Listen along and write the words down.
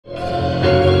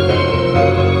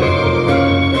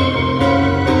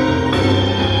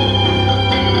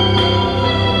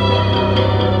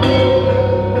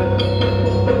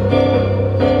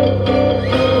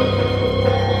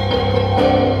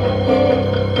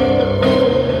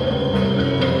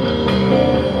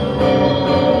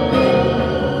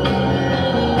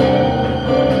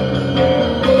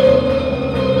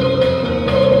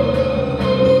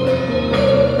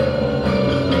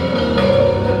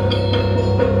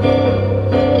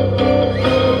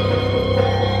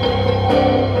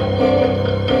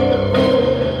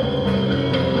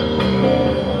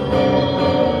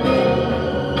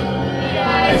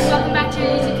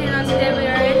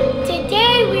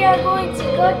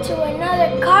to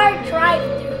another car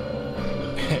drive-thru.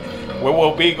 We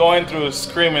will be going through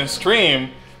Scream and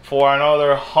Stream for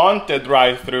another haunted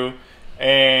drive-thru.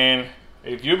 And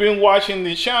if you've been watching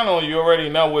the channel, you already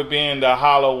know we've been in the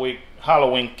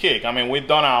Halloween kick. I mean, we've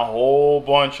done a whole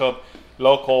bunch of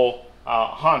local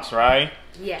hunts, right?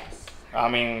 Yes. I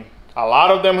mean, a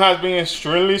lot of them have been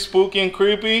extremely spooky and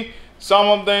creepy. Some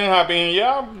of them have been,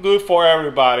 yeah, good for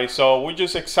everybody. So we're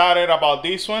just excited about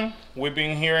this one. We've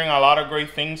been hearing a lot of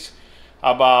great things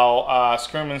about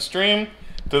Scream and Stream,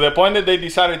 to the point that they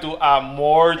decided to add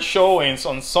more showings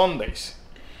on Sundays.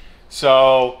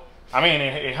 So, I mean,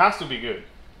 it has to be good.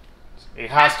 It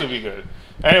has to be good.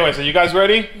 Anyway, so you guys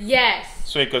ready? Yes.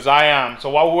 Sweet, because I am. So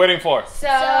what are we waiting for? So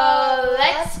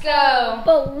let's go.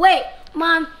 But wait,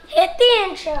 Mom, hit the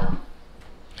intro.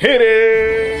 Hit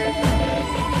it!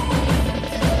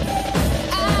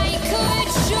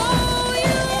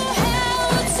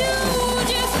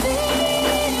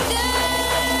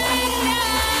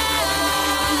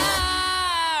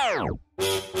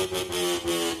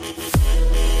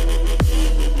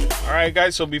 Alright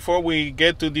guys, so before we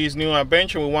get to this new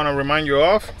adventure, we want to remind you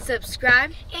of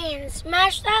subscribe and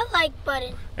smash that like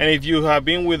button. And if you have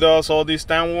been with us all this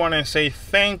time, we want to say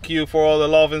thank you for all the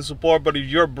love and support. But if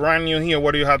you're brand new here,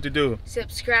 what do you have to do?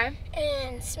 Subscribe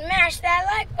and smash that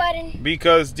like button.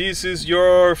 Because this is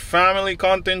your family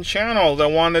content channel, the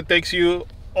one that takes you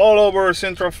all over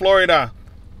Central Florida,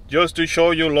 just to show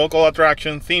you local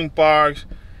attractions, theme parks,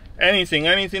 anything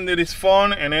that is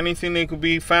fun and anything that could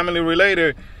be family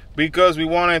related. Because we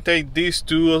want to take these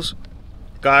two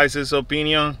guys'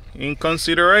 opinion in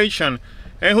consideration.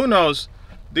 And who knows,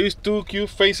 these two cute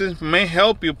faces may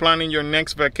help you planning your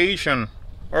next vacation,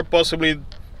 or possibly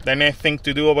the next thing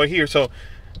to do over here. So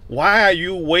why are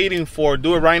you waiting for?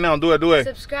 Do it right now. Do it.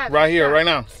 Subscribe. Right here, right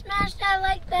now. Smash that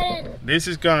like button. This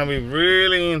is gonna be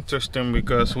really interesting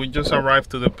because we just arrived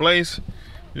to the place.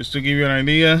 Just to give you an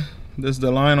idea, this is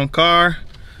the line on car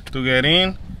to get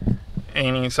in.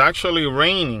 And it's actually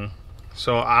raining,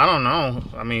 so I don't know.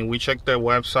 I mean, we checked the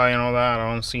website and all that.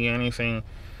 I don't see anything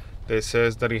that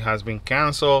says that it has been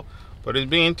canceled, but it'd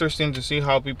be interesting to see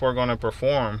how people are gonna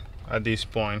perform at this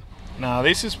point. Now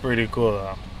this is pretty cool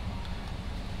though.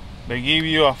 They give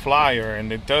you a flyer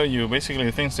and they tell you basically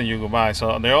the things that you could buy.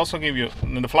 So they also give you,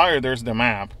 in the flyer there's the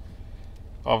map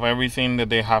of everything that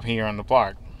they have here in the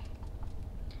park.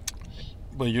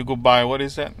 But you could buy, what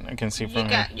is that? I can see from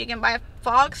here. You can buy a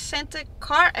fog scented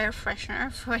car air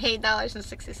freshener for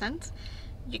 $8.60.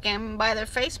 You can buy their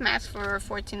face mask for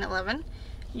 $14.11.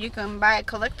 You can buy a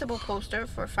collectible poster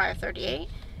for $5.38,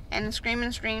 and a Scream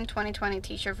and Stream 2020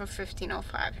 t-shirt for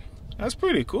 $15.05. That's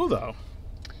pretty cool though.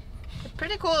 What's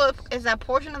pretty cool is that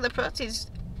portion of the proceeds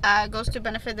goes to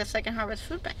benefit the Second Harvest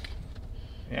Food Bank.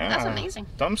 Yeah, that's amazing.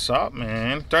 Thumbs up,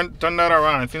 man. Turn that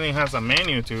around. I think it has a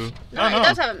menu too. No, it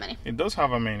does have a menu. It does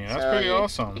have a menu. That's pretty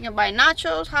awesome. You can buy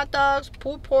nachos, hot dogs,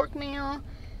 pulled pork meal,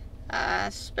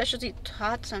 specialty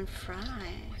tots and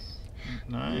fries.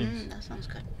 Nice. That sounds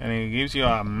good. And it gives you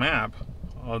a map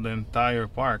of the entire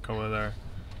park over there.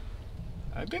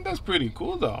 I think that's pretty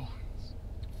cool though.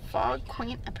 Fog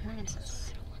Queen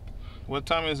appearances. What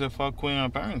time is the Fog Queen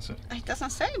appearance? It doesn't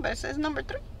say, but it says number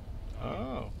 3.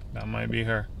 Oh, that might be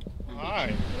her.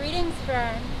 Hi. Greetings,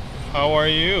 friend. How are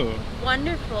you?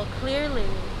 Wonderful, clearly.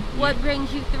 What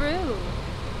brings you through?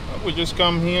 Well, we just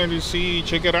come here to see,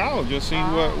 check it out, just see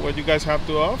what you guys have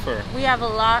to offer. We have a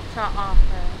lot to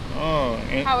offer. Oh.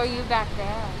 And how are you back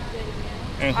there?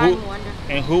 And I'm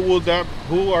wonderful. And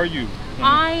who are you?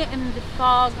 I am the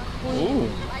Fog Queen. Ooh.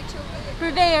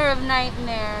 Purveyor of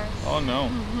nightmares. Oh no.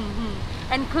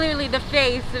 And clearly the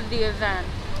face of the event.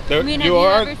 There, I mean, have you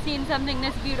ever seen something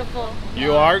this beautiful?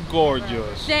 You are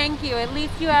gorgeous. Thank you. At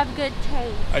least you have good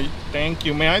taste. Thank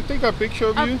you. May I take a picture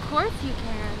of you? Of course you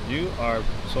can. You are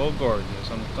so gorgeous,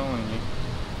 I'm telling you.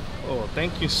 Oh,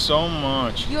 thank you so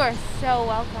much. You are so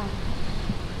welcome.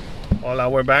 Hola,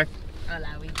 we're back.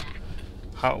 Hola, we're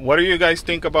back. What do you guys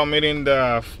think about meeting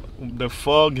the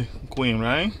Fog Queen,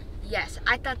 right? Yes,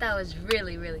 I thought that was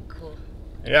really, really cool.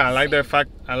 Yeah, I like the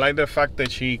fact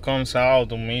that she comes out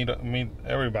to meet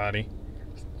everybody.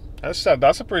 That's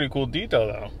a pretty cool detail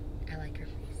though. I like her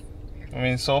face. I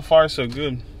mean, so far so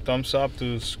good. Thumbs up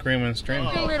to Scream and Stream.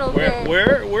 A little bit.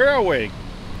 We're awake.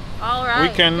 All right.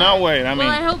 We cannot wait. I mean,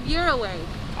 I hope you're awake.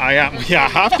 I am. Yeah, I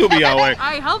have to be awake.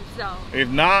 I hope so. If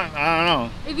not, I don't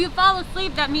know. If you fall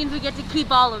asleep, that means we get to keep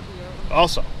all of you.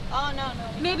 Also. Oh no.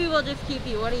 Maybe we'll just keep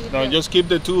you. What do you think? No, just keep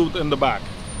the two in the back.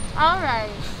 All right.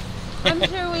 I'm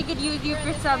sure we could use you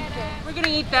for something. We're gonna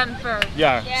eat them first.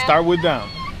 Yeah, start with them.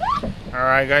 All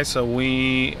right, guys. So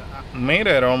we made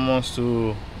it almost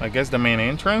to, I guess, the main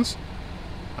entrance.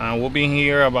 We'll be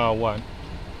here about what?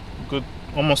 Good,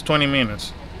 almost 20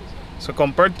 minutes. So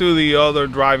compared to the other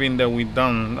driving that we've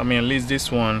done, I mean, at least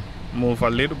this one move a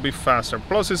little bit faster.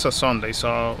 Plus it's a Sunday,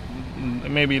 so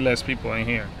maybe less people in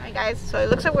here. Alright guys, so it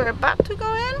looks like we're about to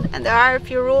go in, and there are a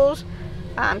few rules.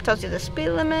 Tells you the speed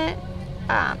limit.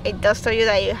 It does tell you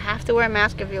that you have to wear a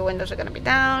mask if your windows are going to be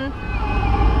down.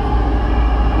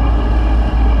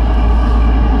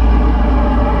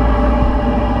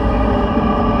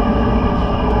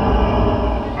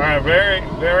 Alright,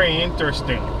 very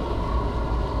interesting.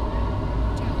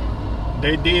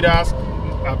 They did ask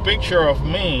a picture of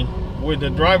me with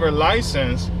the driver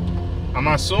license. I'm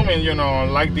assuming, you know,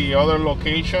 like the other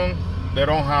location, they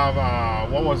don't have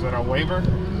what was it, a waiver,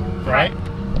 right?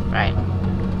 Right.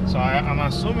 So I'm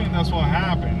assuming that's what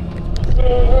happened.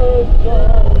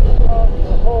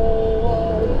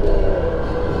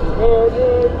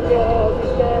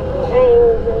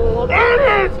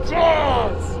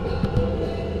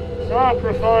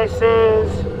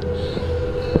 Sacrifices.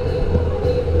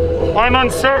 I'm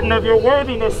uncertain of your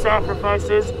worthiness,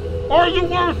 sacrifices. Are you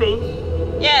worthy?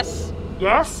 Yes.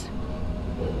 Yes?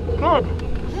 Good.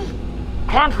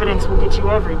 Confidence will get you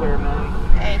everywhere, man.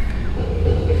 Hey.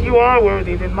 If you are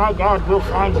worthy, then my God will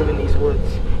find you in these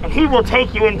woods. And he will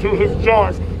take you into his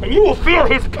jaws. And you will feel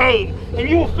his pain. And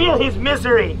you will feel his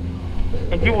misery.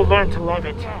 And you will learn to love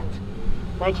it.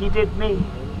 Like he did me.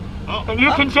 And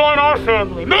you can join our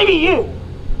family. Maybe you.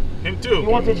 Him too. You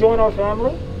want to join our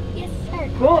family? Yes, sir.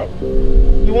 Good.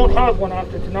 You won't have one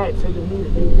after tonight, so you'll need a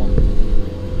new one.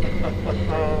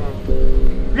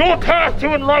 Your path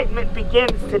to enlightenment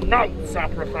begins tonight,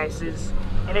 sacrifices.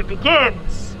 And it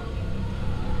begins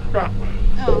that way.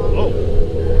 Oh,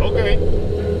 okay.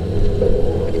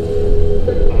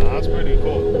 That's pretty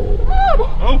cool.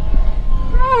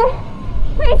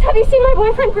 Wait, have you seen my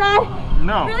boyfriend Brad?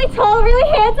 No. Really tall, really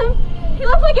handsome. He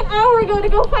left like an hour ago to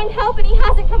go find help and he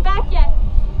hasn't come back yet.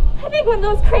 I think one of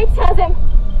those crepes has him.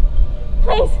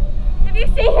 Please, if you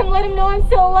see him, let him know I'm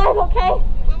still alive, okay?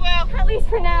 We will. At least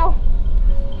for now.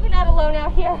 You're not alone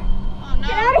out here. Oh no.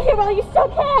 Get out of here while you still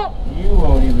can. You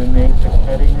won't even make the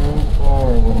cutting room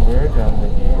floor when we're done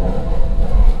with you.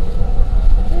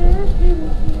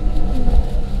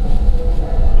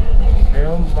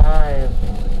 Film live.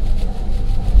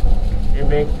 It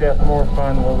makes death more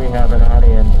fun when we have an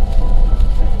audience.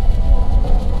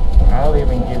 I'll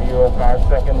even give you a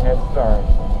 5-second head start.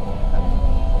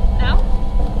 No?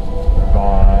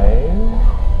 5,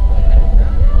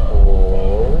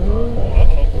 4,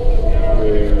 3,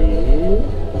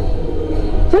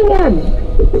 2, 1.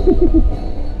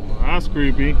 That's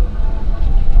creepy.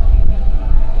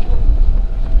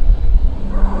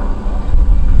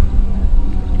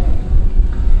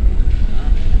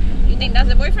 You think that's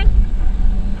the boyfriend?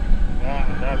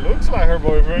 That looks like her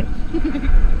boyfriend.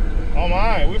 Oh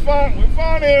my, we found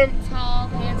him. Tall,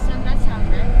 handsome, that sounds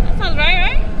right. That sounds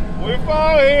right? We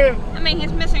found him. I mean,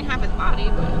 he's missing half his body,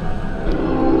 but...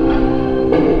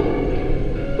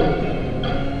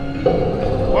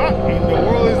 What in the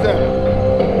world is that?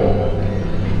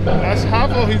 That's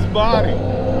half of his body.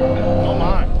 Oh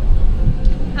my.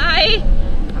 Hi.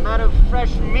 I'm out of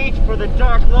fresh meat for the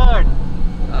Dark Lord.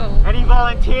 Oh. Any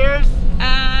volunteers?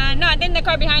 No, I think the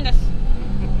car behind us.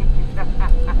 Oh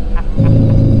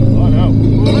no.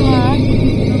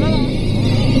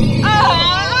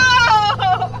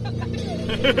 Oh!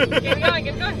 Keep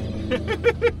going.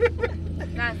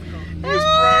 That's cool. He's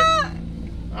frank.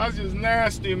 That's just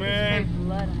nasty, man.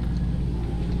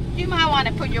 You might want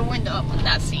to put your window up on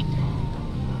that scene.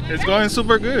 It's going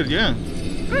super good, yeah.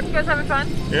 Good, you guys having fun?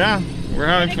 Yeah, we're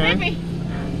having fun. Creepy.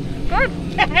 Good.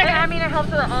 I mean, it helps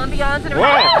with the ambiance and everything.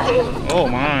 Wow. Oh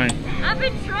my. I've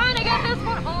been trying to get this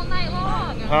one all night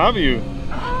long. Have you?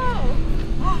 Oh,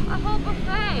 a whole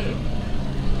buffet.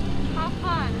 How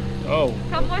fun. Oh.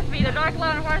 Come with me, the Dark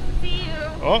Lord wants to see you.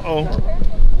 Uh-oh.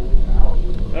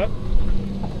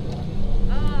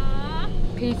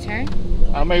 Can you turn?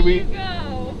 Maybe. You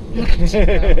go. You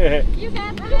You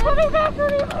got this. You're coming back for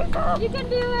me. You can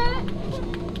do it.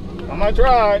 I'm gonna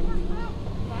try.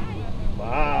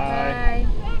 Bye.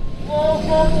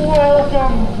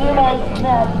 Welcome to my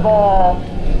snack bar.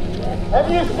 Have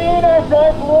you seen our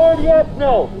Dark Lord yet?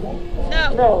 No.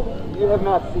 No, No, you have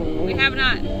not seen me. we have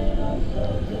not.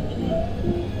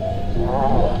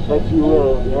 But you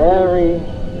will very,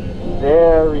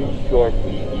 very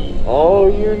shortly.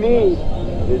 All you need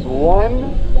is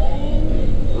one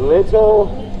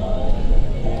little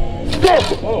step.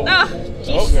 Oh. Oh,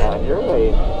 jeez. Okay. On your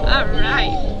way. All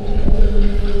right.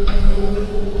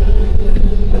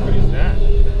 What is that?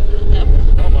 Yep.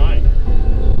 Oh my.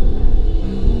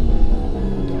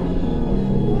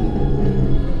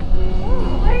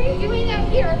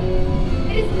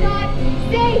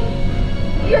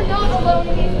 not alone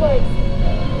in these woods.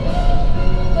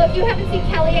 Look, you haven't seen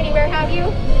Kelly anywhere, have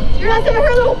you? You're not some of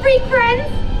her little freak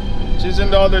friends? She's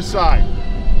on the other side.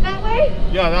 That way?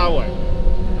 Yeah, that way.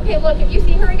 Okay, look, if you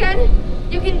see her again,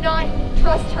 you cannot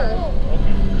trust her.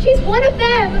 She's one of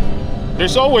them.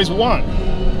 There's always one.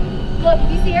 Look,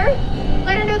 if you see her,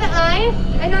 let her know that I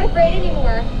am not afraid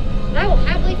anymore. And I will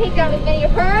happily take down as many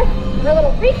of her and her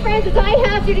little freak friends as I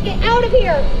have to get out of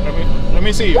here. Let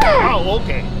me see. Oh,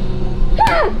 okay.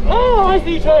 Oh, I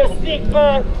see you trying to sneak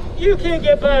by. You can't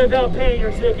get by without paying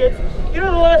your tickets. You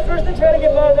know the last person trying to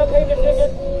get by without paying your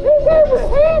tickets? You gave me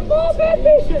half off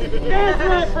admission. That's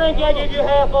right, Frankie, I gave you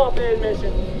half off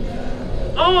admission.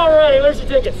 Alrighty, where's your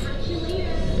tickets?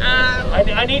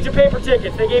 I need your paper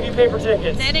tickets. They gave you paper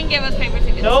tickets. They didn't give us paper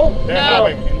tickets. No? No.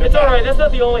 It's alright, that's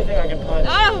not the only thing I can punch.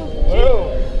 Oh!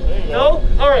 No?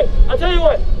 Alright, I'll tell you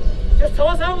what. Just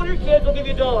toss out one of your kids, we'll give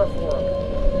you $1 for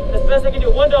them. That's the best I can do.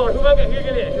 $1. Who am I gonna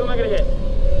hit? Who am I gonna hit?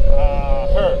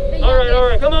 Her.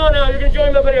 Alright, come on now. You're gonna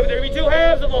join my buddy over there. There'll be 2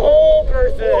 halves of a whole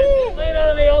person. Lay down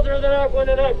on the altar of the dark one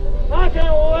tonight. I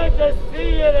can't wait to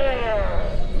see you there.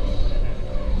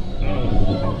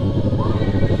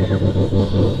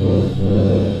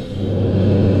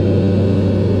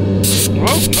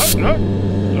 Oh, no.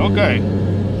 Okay.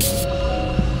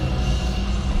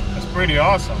 That's pretty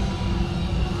awesome.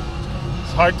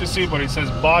 It's hard to see, but it says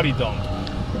body dump.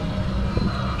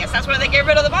 Guess that's where they get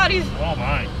rid of the bodies. Oh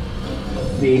my.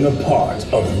 Being a part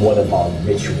of one of our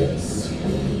rituals.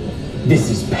 This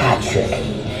is Patrick.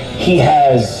 He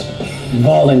has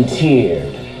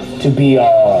volunteered to be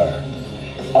our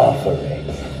offering.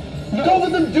 Don't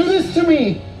let them do this to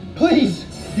me! Please,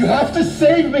 you have to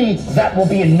save me! That will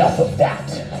be enough of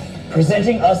that.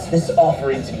 Presenting us this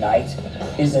offering tonight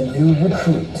is a new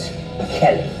recruit,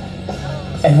 Kelly.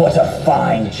 And what a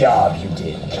fine job you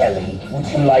did, Kelly. Would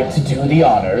you like to do the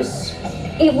honors?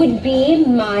 It would be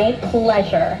my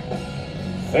pleasure.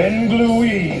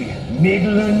 Fenglui,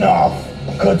 Miglunov,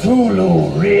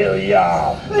 Cthulhu,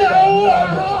 Rilya. No!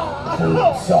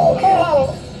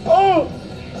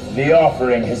 The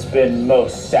offering has been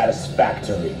most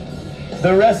satisfactory.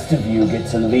 The rest of you get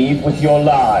to leave with your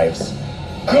lives.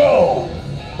 Go!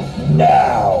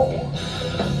 Now!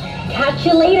 Catch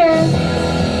you later.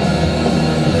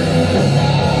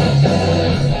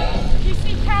 Did you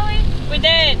see Kelly? We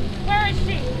did. Where is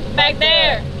she? Back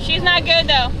there. She's not good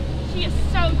though. She is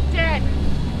so dead.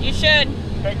 You should.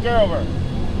 Take care of her.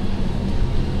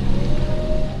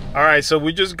 All right, so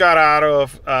we just got out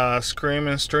of Scream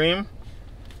and Stream,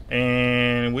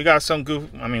 and we got some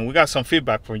we got some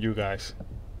feedback for you guys.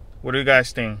 What do you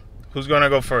guys think? Who's gonna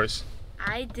go first?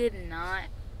 I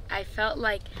felt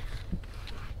like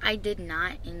I did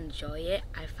not enjoy it.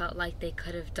 I felt like they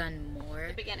could have done more.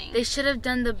 The beginning. They should have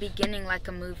done the beginning like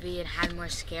a movie and had more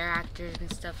scare actors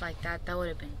and stuff like that. That would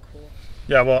have been cool.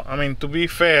 Yeah, well, I mean, to be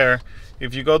fair,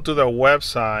 if you go to their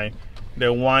website, they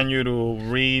want you to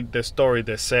read the story,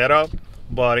 the setup.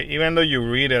 But even though you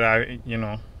read it,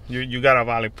 you got a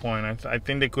valid point. I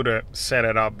think they could have set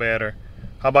it up better.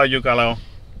 How about you, Kaleo?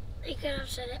 They could have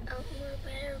set it up more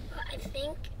better, but I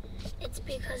think it's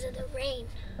because of the rain.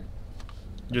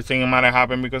 You think it might have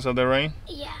happened because of the rain?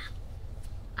 Yeah.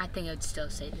 I think it would still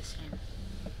say the same.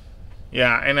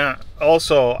 Yeah, and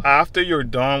also, after you're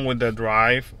done with the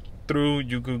drive through,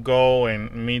 you could go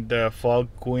and meet the Fog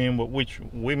Queen, which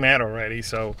we met already,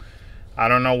 so I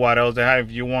don't know what else they have.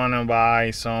 If you want to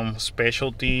buy some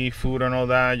specialty food and all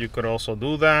that, you could also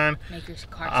do that. Make your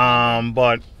car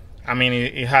but I mean,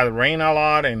 it had rained a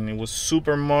lot and it was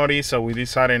super muddy, so we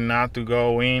decided not to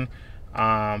go in.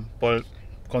 But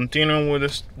continuing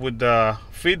with the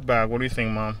feedback, what do you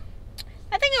think, Mom?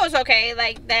 I think it was okay.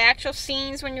 Like the actual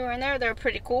scenes when you were in there, they were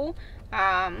pretty cool.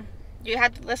 You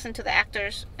had to listen to the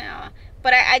actors,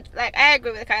 but I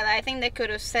agree with Kyla. I think they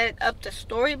could have set up the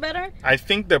story better. I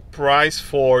think the price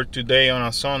for today on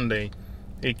a Sunday,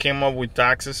 it came up with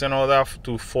taxes and all that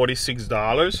to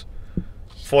 $46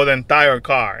 for the entire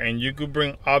car, and you could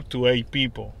bring up to 8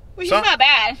 people. Which is not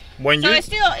bad.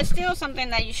 It's still something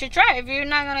that you should try if you're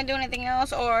not gonna do anything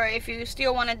else, or if you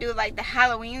still want to do like the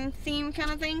Halloween theme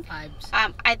kind of thing. Vibes.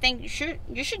 I think you should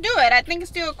do it. I think it's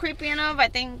still creepy enough. I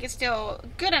think it's still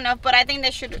good enough, but I think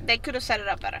they could have set it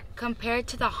up better. Compared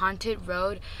to the Haunted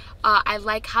Road, I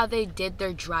like how they did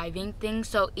their driving thing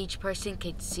so each person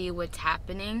could see what's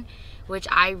happening, which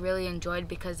I really enjoyed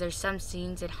because there's some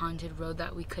scenes at Haunted Road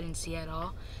that we couldn't see at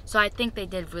all. So I think they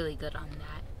did really good on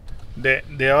that.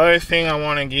 The other thing I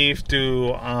want to give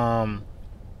to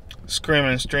Scream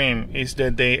and Stream is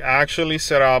that they actually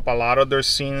set up a lot of their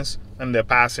scenes in the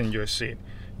passenger seat.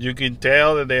 You can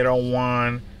tell that they don't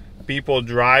want people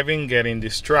driving getting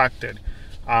distracted.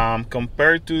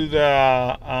 Compared to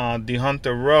the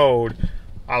Hunter Road,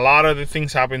 a lot of the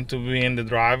things happen to be in the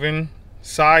driving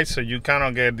side, so you kind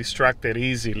of get distracted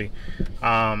easily.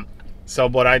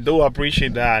 But I do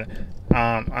appreciate that.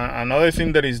 Another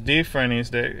thing that is different is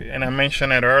that, and I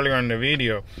mentioned it earlier in the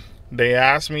video, they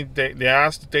asked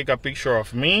to take a picture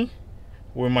of me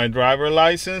with my driver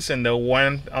license, and they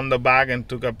went on the back and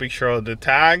took a picture of the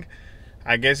tag.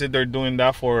 I guess that they're doing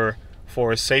that for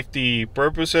safety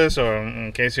purposes, or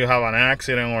in case you have an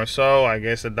accident or so. I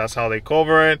guess that's how they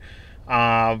cover it.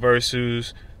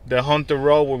 Versus the Hunter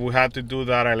Road, where we have to do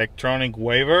that electronic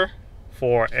waiver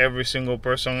for every single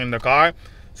person in the car.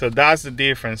 So that's the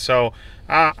difference. So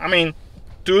I mean,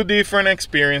 two different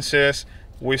experiences.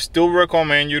 We still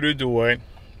recommend you to do it.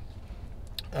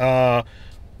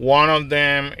 One of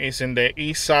them is in the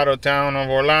east side of town of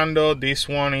Orlando. This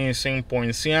one is in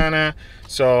Poinciana.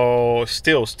 So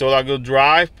still a good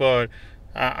drive, but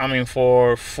I mean,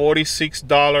 for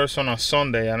 $46 on a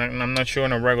Sunday, and I'm not sure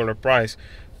on a regular price,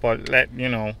 but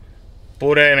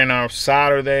put it in a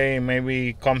Saturday, maybe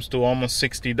it comes to almost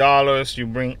 $60. You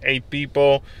bring 8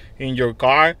 people in your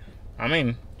car. I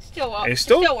mean, it's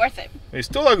still worth it. It's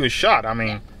still a good shot. I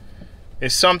mean,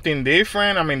 it's something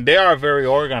different. I mean, they are very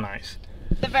organized.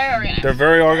 They're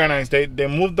very organized. They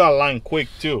moved that line quick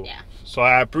too. Yeah. So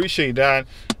I appreciate that.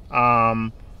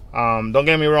 Don't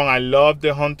get me wrong, I love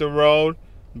the Hunter Road.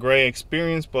 Great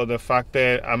experience, but the fact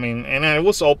that, I mean, and it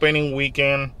was opening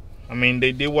weekend. I mean,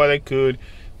 they did what they could.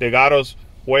 They got us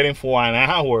waiting for an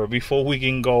hour before we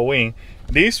can go in.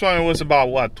 This one was about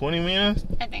what, 20 minutes?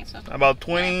 I think so. About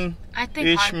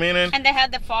 20-ish minutes. And they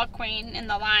had the fog queen in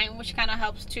the line, which kind of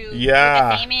helps too.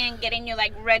 Yeah. With the theming and getting you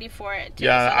like ready for it too.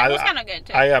 Yeah, so that was kind of good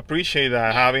too. I appreciate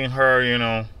that, having her,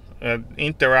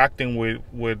 interacting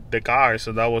with the car.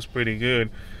 So that was pretty good.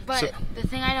 But the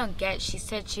thing I don't get, she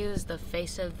said she was the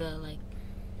face of the,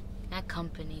 not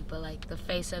company, but the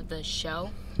face of the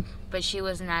show. But she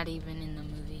was not even in the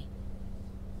movie.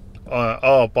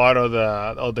 Part of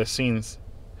the scenes.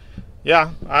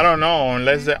 Yeah, I don't know.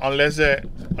 Unless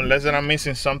that I'm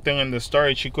missing something in the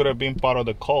story, she could have been part of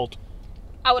the cult.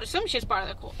 I would assume she's part of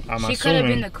the cult. She could have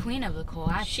been the queen of the cult,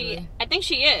 actually. I think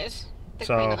she is the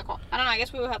queen of the cult. I don't know. I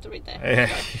guess we will have to read that.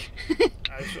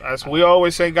 As we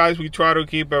always say, guys, we try to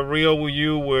keep it real with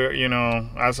you. We're,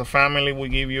 as a family, we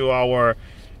give you our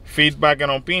feedback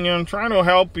and opinion, trying to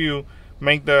help you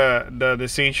make the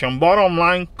decision. Bottom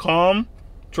line, come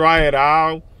try it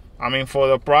out. I mean, for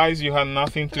the price, you have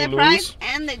nothing to lose. Price,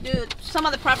 and they do, some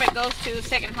of the profit goes to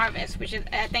Second Harvest, which is,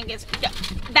 I think it's,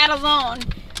 that alone,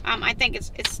 I think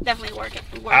it's definitely worth it.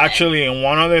 Actually, and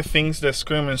one of the things that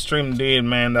Scream and Stream did,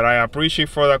 man, that I appreciate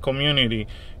for the community,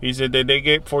 is that they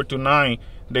gave, for tonight,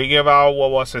 they gave out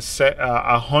what was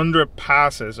 100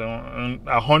 passes,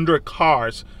 100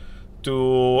 cards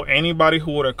to anybody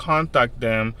who would have contacted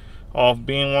them of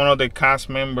being one of the cast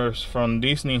members from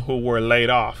Disney who were laid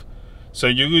off. So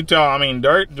you could tell, I mean,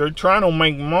 they're trying to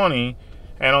make money,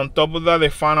 and on top of that, they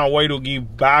found a way to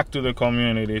give back to the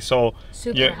community. So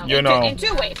in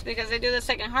two ways, because they do the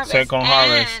Second Harvest,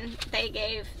 and they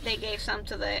gave some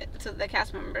to the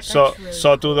cast members. So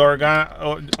to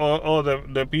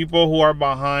the people who are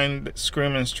behind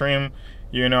Scream and Stream,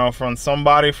 from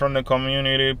somebody from the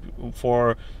community,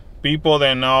 for people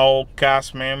that know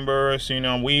cast members,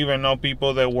 we even know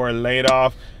people that were laid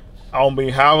off. On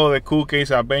behalf of the Cool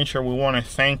Case Adventure, we want to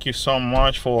thank you so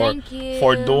much for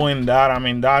doing that. I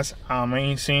mean, that's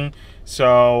amazing.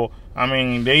 So, I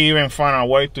mean, they even find a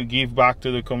way to give back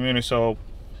to the community. So,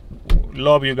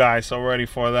 love you guys already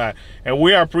for that. And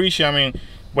we appreciate, I mean,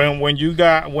 when you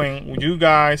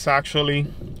guys actually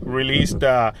released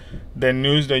the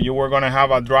news that you were going to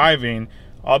have a drive-in,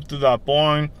 up to that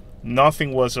point,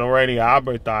 nothing was already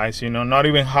advertised. Not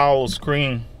even Howl's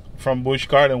Scream from Busch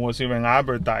Garden was even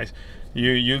advertised.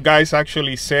 You guys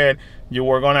actually said you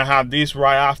were gonna have this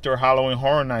right after Halloween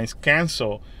Horror Nights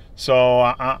cancel. So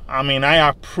I mean, I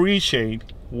appreciate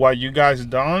what you guys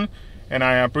done, and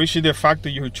I appreciate the fact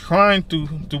that you're trying to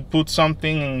put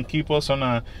something and keep us on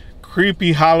a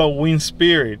creepy Halloween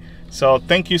spirit. So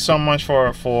thank you so much for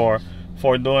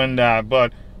doing that.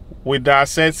 But with that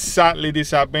said, sadly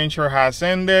this adventure has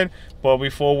ended. But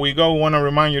before we go, we want to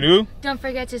remind you to don't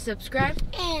forget to subscribe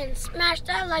and smash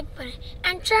that like button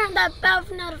and turn on that bell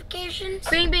for notifications.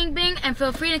 Bing, bing, bing, and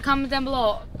feel free to comment down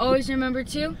below. Always remember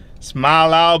to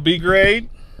smile out, be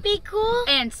great, be cool,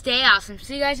 and stay awesome.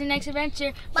 See you guys in the next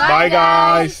adventure. Bye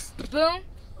guys. Boom.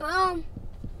 Boom.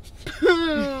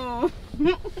 Boom.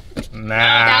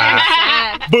 Nah.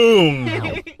 Boom.